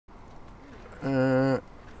I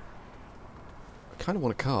kind of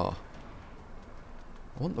want a car.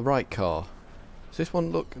 I want the right car. Does this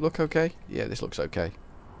one look okay? Yeah, this looks okay.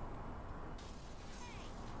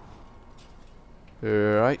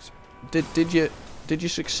 Right. Did you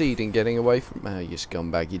succeed in getting away from? Oh, you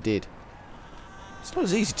scumbag! You did. It's not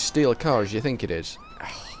as easy to steal a car as you think it is.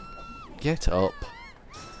 Get up.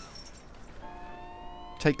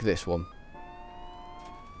 Take this one.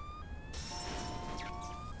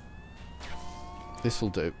 This'll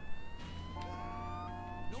do.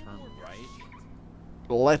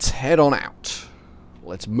 Let's head on out.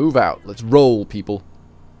 Let's move out. Let's roll, people.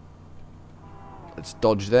 Let's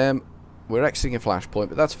dodge them. We're exiting a flashpoint,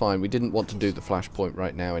 but that's fine. We didn't want to do the flashpoint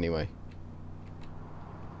right now anyway.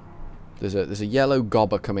 There's a yellow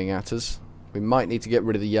gobber coming at us. We might need to get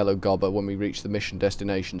rid of the yellow gobber when we reach the mission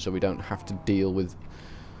destination so we don't have to deal with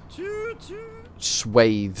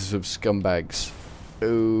swathes of scumbags.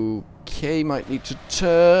 Okay, might need to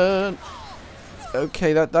turn.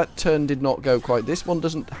 Okay, that turn did not go quite. This one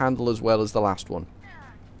doesn't handle as well as the last one.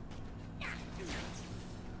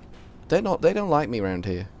 They don't like me around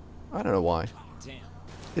here. I don't know why.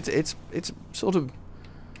 It's sort of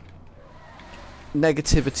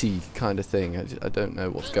negativity kind of thing. I don't know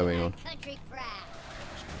what's going on.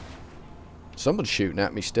 Someone's shooting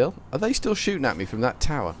at me still. Are they still shooting at me from that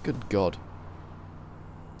tower? Good God.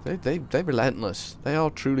 They're relentless. They are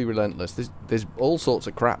truly relentless. There's all sorts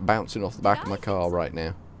of crap bouncing off the back of my car right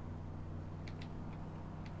now.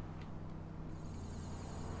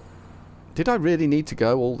 Did I really need to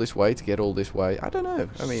go all this way to get all this way? I don't know.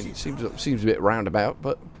 I mean, it seems a bit roundabout,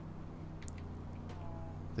 but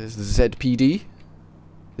there's the ZPD.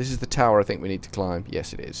 This is the tower I think we need to climb.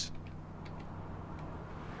 Yes, it is.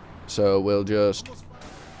 So we'll just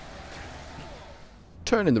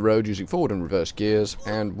turn in the road using forward and reverse gears,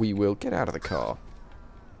 and we will get out of the car.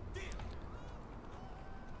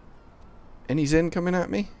 Any Zen coming at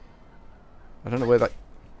me? I don't know where that...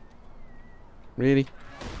 Really?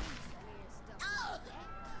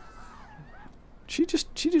 She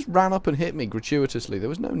just ran up and hit me gratuitously. There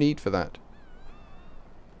was no need for that.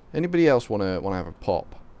 Anybody else wanna have a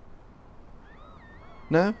pop?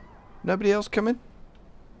 No? Nobody else coming?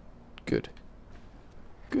 Good.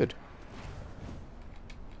 Good.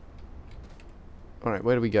 Alright,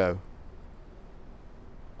 where do we go?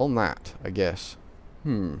 On that, I guess.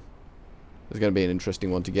 There's going to be an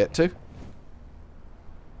interesting one to get to.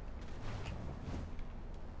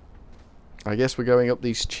 I guess we're going up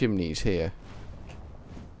these chimneys here.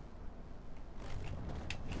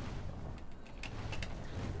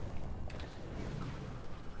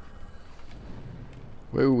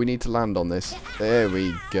 Whoa, we need to land on this. There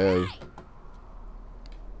we go.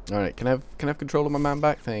 Alright, can I have control of my man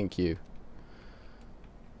back? Thank you.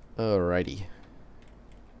 Alrighty.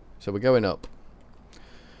 So we're going up.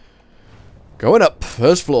 Going up!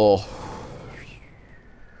 First floor.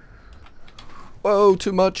 Whoa,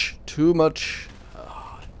 too much. Too much.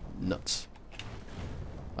 Oh, nuts.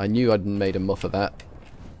 I knew I'd made a muff of that.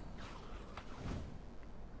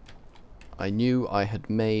 I knew I had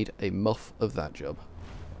made a muff of that job.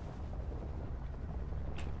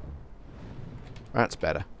 That's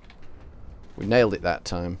better. We nailed it that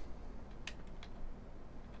time.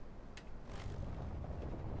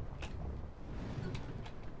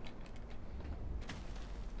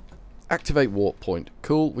 Activate warp point.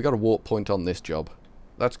 Cool, we got a warp point on this job.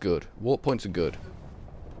 That's good. Warp points are good.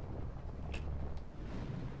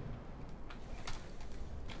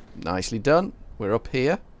 Nicely done. We're up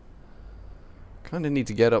here. Kinda need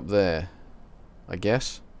to get up there, I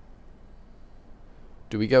guess.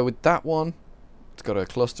 Do we go with that one? It's got a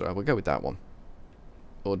cluster. We'll go with that one.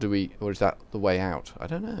 Or do we? Or is that the way out? I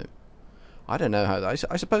don't know. I don't know how. I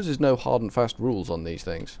suppose there's no hard and fast rules on these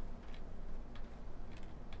things.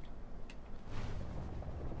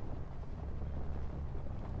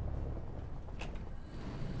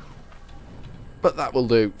 But that will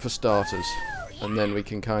do for starters. And then we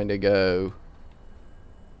can kind of go...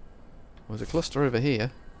 There's a cluster over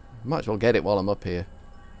here. Might as well get it while I'm up here.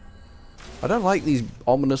 I don't like these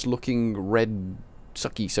ominous looking red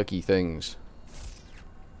sucky things.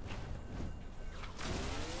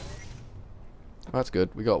 That's good.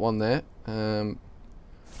 We got one there. I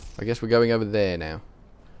guess we're going over there now.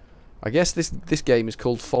 I guess this game is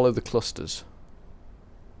called Follow the Clusters.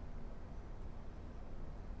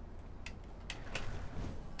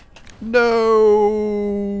 No,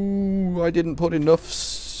 I didn't put enough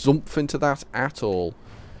zumph into that at all.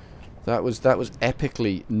 That was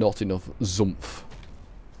epically not enough zumph.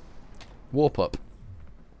 Warp up.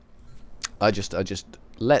 I just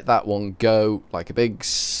let that one go like a big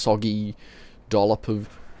soggy dollop of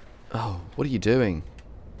Oh, what are you doing?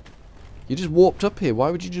 You just warped up here. Why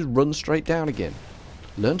would you just run straight down again?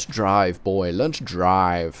 Learn to drive, boy. Learn to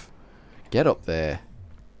drive. Get up there.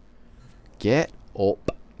 Get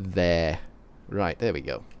up there. Right, there we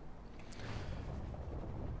go.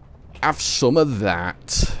 Have some of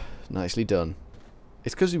that. Nicely done.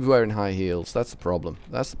 It's because he's wearing high heels. That's the problem.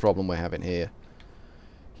 That's the problem we're having here.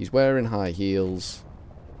 He's wearing high heels.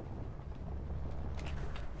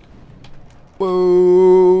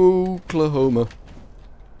 Whoa, Oklahoma.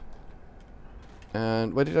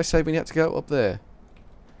 And where did I say we had to go? Up there.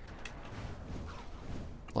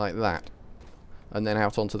 Like that. And then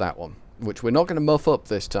out onto that one. Which we're not going to muff up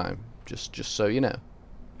this time. Just so you know.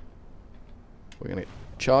 We're going to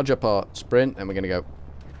charge up our sprint and we're going to go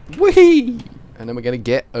whee! And then we're going to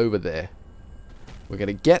get over there. We're going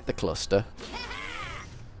to get the cluster.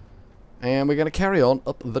 And we're going to carry on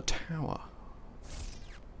up the tower.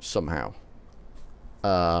 Somehow.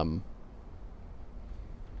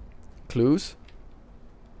 Clues?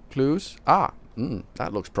 Clues? Ah!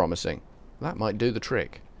 That looks promising. That might do the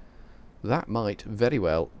trick. That might very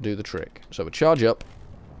well do the trick. So we'll charge up.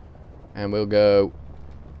 And we'll go.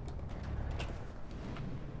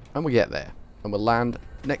 And we'll get there. And we'll land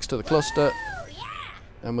next to the cluster.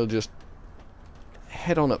 And we'll just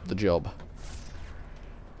head on up the job.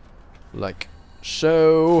 Like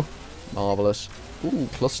so. Marvellous. Ooh,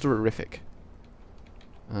 clusterific.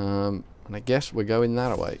 And I guess we're going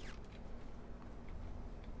that way.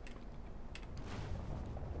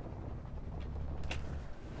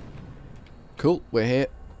 Cool, we're here.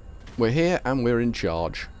 We're here and we're in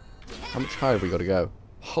charge. How much higher have we got to go?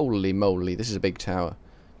 Holy moly, this is a big tower.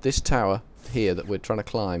 This tower here that we're trying to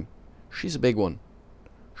climb, she's a big one.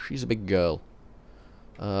 She's a big girl.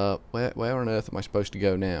 Where on earth am I supposed to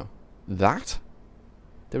go now? That?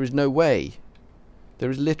 There is no way. There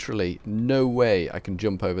is literally no way I can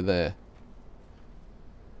jump over there.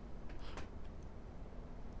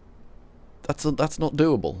 That's not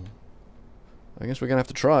doable. I guess we're gonna have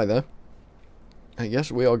to try though. I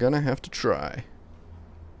guess we are gonna have to try.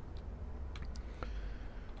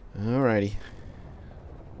 Alrighty.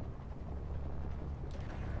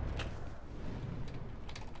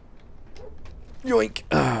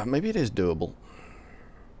 Yoink! Maybe it is doable.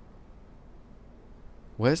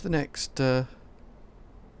 Where's the next, Did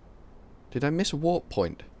I miss a warp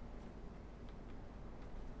point?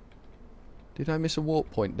 Did I miss a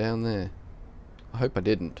warp point down there? I hope I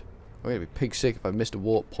didn't. I'm gonna be pig sick if I missed a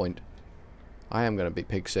warp point. I am gonna be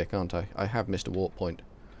pig sick, aren't I? I have missed a warp point.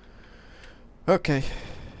 Okay.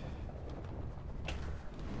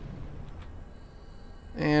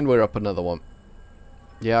 And we're up another one.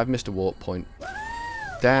 Yeah, I've missed a warp point.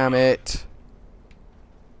 Damn it!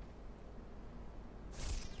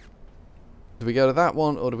 Do we go to that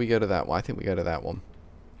one, or do we go to that one? I think we go to that one.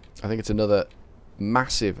 I think it's another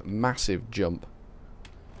massive, massive jump.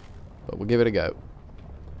 But we'll give it a go.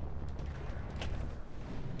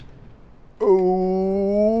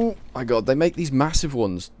 Oh my god, they make these massive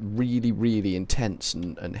ones really, really intense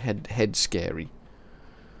and head scary.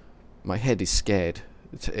 My head is scared.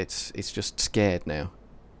 It's just scared now.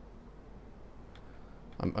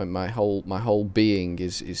 My whole being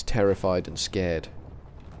is terrified and scared.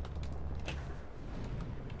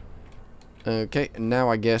 Okay, and now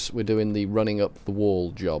I guess we're doing the running up the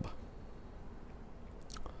wall job.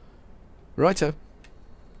 Righto.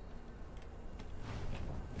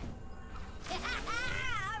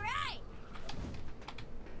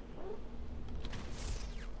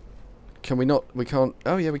 Can we not? We can't.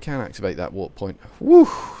 Oh yeah, we can activate that warp point. Woo!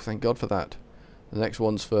 Thank God for that. The next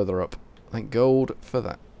one's further up. Thank God for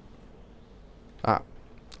that. Ah,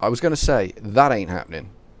 I was going to say that ain't happening.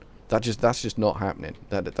 That's just not happening.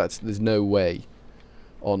 There's no way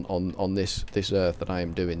on this earth that I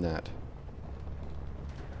am doing that.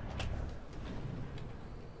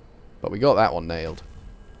 But we got that one nailed.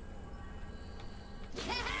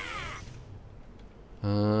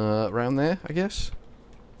 Around there, I guess.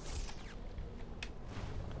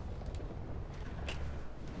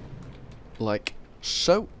 Like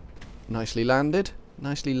so. Nicely landed.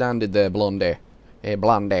 Nicely landed there, Blondie. Hey,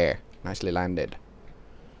 Blondie. Nicely landed.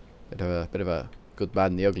 Bit of a good,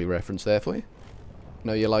 bad, and the ugly reference there for you.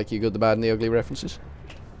 Know you like your good, the bad, and the ugly references.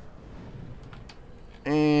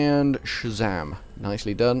 And Shazam.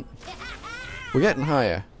 Nicely done. We're getting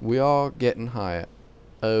higher. We are getting higher.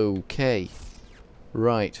 Okay.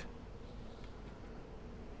 Right.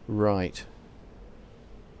 Right.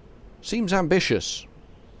 Seems ambitious.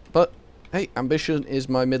 But, hey, ambition is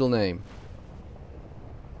my middle name.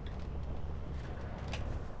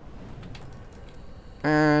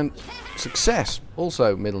 And success,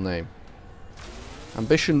 also middle name.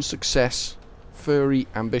 Ambition, success. Furry,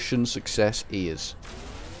 ambition, success, ears.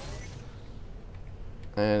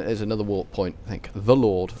 And there's another warp point, I think. The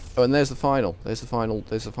Lord. Oh, and there's the final. There's the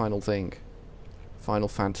final thing. Final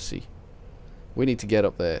fantasy. We need to get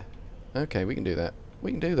up there. Okay, we can do that.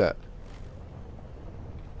 We can do that.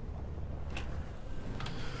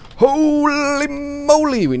 Holy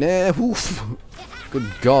moly, we now. Oof. Good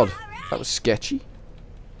God. That was sketchy.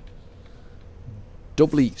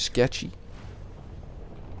 Doubly sketchy.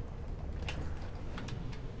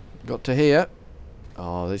 Got to here.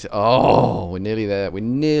 Oh, this. Oh, we're nearly there. We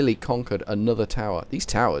nearly conquered another tower. These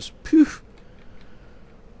towers. Poof.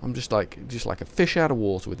 I'm just like a fish out of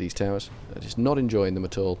water with these towers. I'm just not enjoying them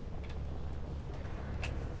at all.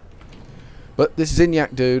 But this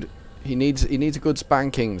Zinyak dude, he needs a good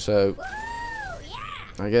spanking. So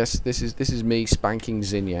I guess this is me spanking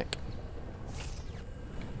Zinyak.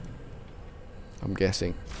 I'm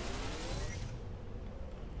guessing.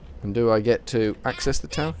 And do I get to access the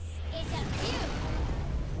tower?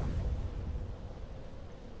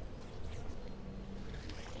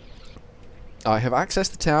 I have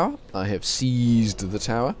accessed the tower. I have seized the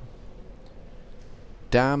tower.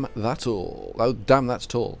 Damn, that's all. Oh, damn, that's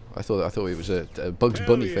tall. I thought it was a Bugs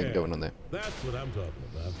Bunny thing going on there. That's what I'm talking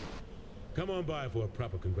about. Come on by for a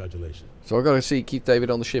proper congratulations. So I've got to see Keith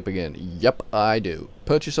David on the ship again. Yep, I do.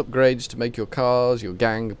 Purchase upgrades to make your cars, your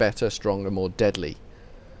gang better, stronger, more deadly.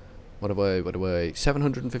 What away?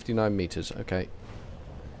 759 meters. Okay.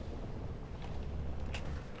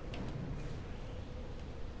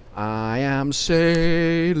 I am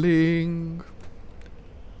sailing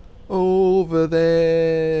over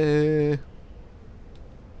there.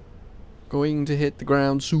 Going to hit the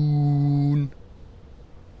ground soon.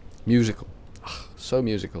 Musical. Ugh, so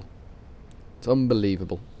musical. It's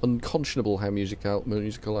unbelievable. Unconscionable how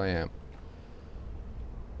musical I am.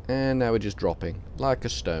 And now we're just dropping. Like a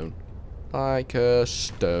stone. Like a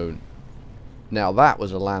stone. Now that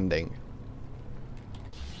was a landing.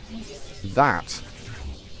 That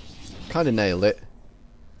kind of nailed it.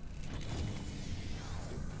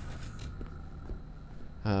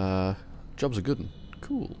 Job's a good one.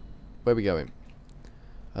 Cool. Where are we going?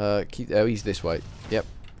 Oh, he's this way. Yep.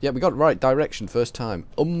 Yeah, we got right direction first time.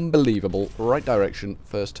 Unbelievable. Right direction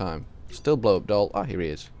first time. Still blow up doll. Ah, here he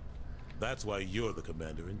is. That's why you're the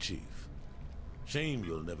commander-in-chief. Shame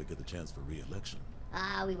you'll never get the chance for re-election.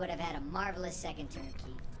 Ah, we would have had a marvelous second term,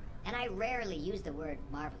 Keith. And I rarely use the word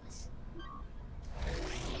marvelous.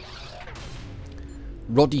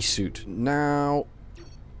 Roddy suit. Now,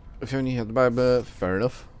 if only you had the Bible, fair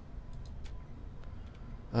enough.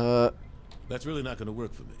 That's really not going to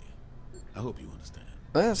work for me. I hope you understand.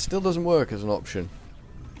 That still doesn't work as an option.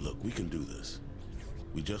 Look, we can do this.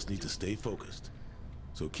 We just need to stay focused.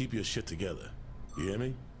 So keep your shit together. You hear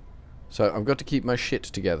me? So I've got to keep my shit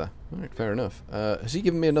together. Alright, fair enough. Has he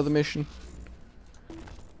given me another mission?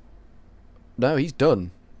 No, he's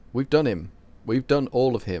done. We've done him. We've done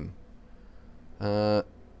all of him. I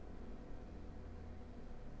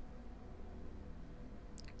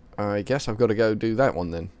guess I've got to go do that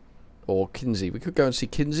one then. Or Kinsey. We could go and see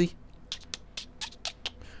Kinsey.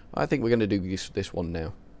 I think we're going to do this one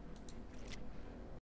now.